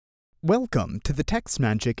Welcome to the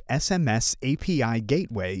TextMagic SMS API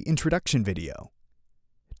Gateway introduction video.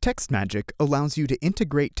 TextMagic allows you to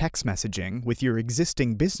integrate text messaging with your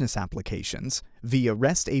existing business applications via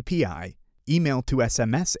REST API, Email to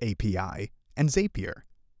SMS API, and Zapier.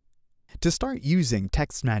 To start using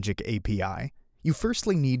TextMagic API, you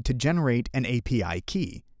firstly need to generate an API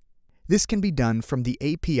key. This can be done from the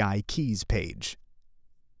API Keys page.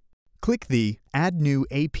 Click the Add New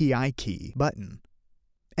API Key button.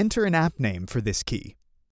 Enter an app name for this key.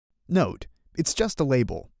 Note, it's just a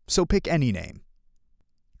label, so pick any name.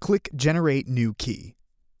 Click Generate New Key.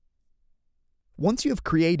 Once you have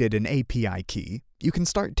created an API key, you can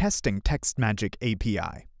start testing TextMagic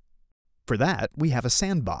API. For that, we have a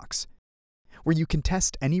sandbox, where you can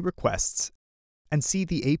test any requests and see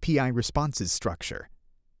the API responses structure.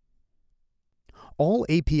 All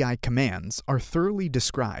API commands are thoroughly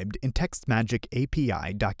described in TextMagic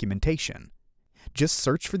API documentation. Just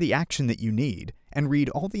search for the action that you need and read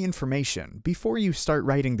all the information before you start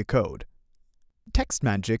writing the code.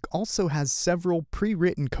 TextMagic also has several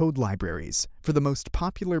pre-written code libraries for the most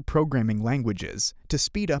popular programming languages to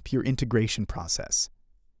speed up your integration process.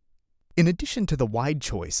 In addition to the wide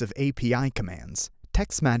choice of API commands,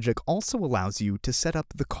 TextMagic also allows you to set up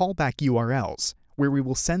the callback URLs where we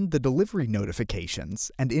will send the delivery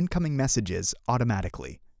notifications and incoming messages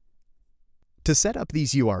automatically. To set up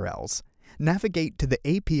these URLs, navigate to the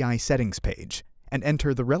API settings page and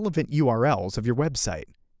enter the relevant URLs of your website,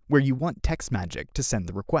 where you want TextMagic to send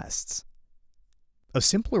the requests. A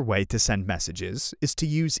simpler way to send messages is to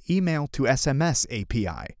use Email to SMS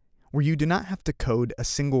API, where you do not have to code a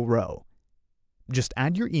single row. Just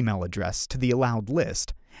add your email address to the allowed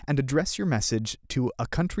list and address your message to a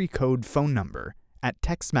country code phone number at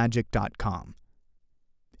textmagic.com.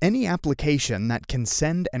 Any application that can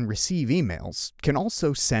send and receive emails can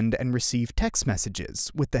also send and receive text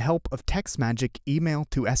messages with the help of TextMagic Email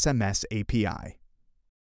to SMS API.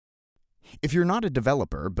 If you're not a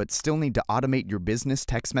developer but still need to automate your business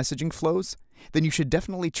text messaging flows, then you should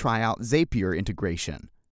definitely try out Zapier integration.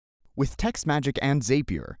 With TextMagic and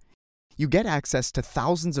Zapier, you get access to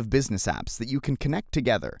thousands of business apps that you can connect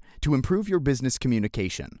together to improve your business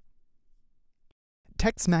communication.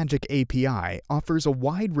 TextMagic API offers a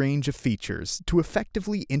wide range of features to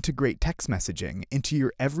effectively integrate text messaging into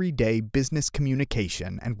your everyday business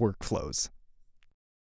communication and workflows.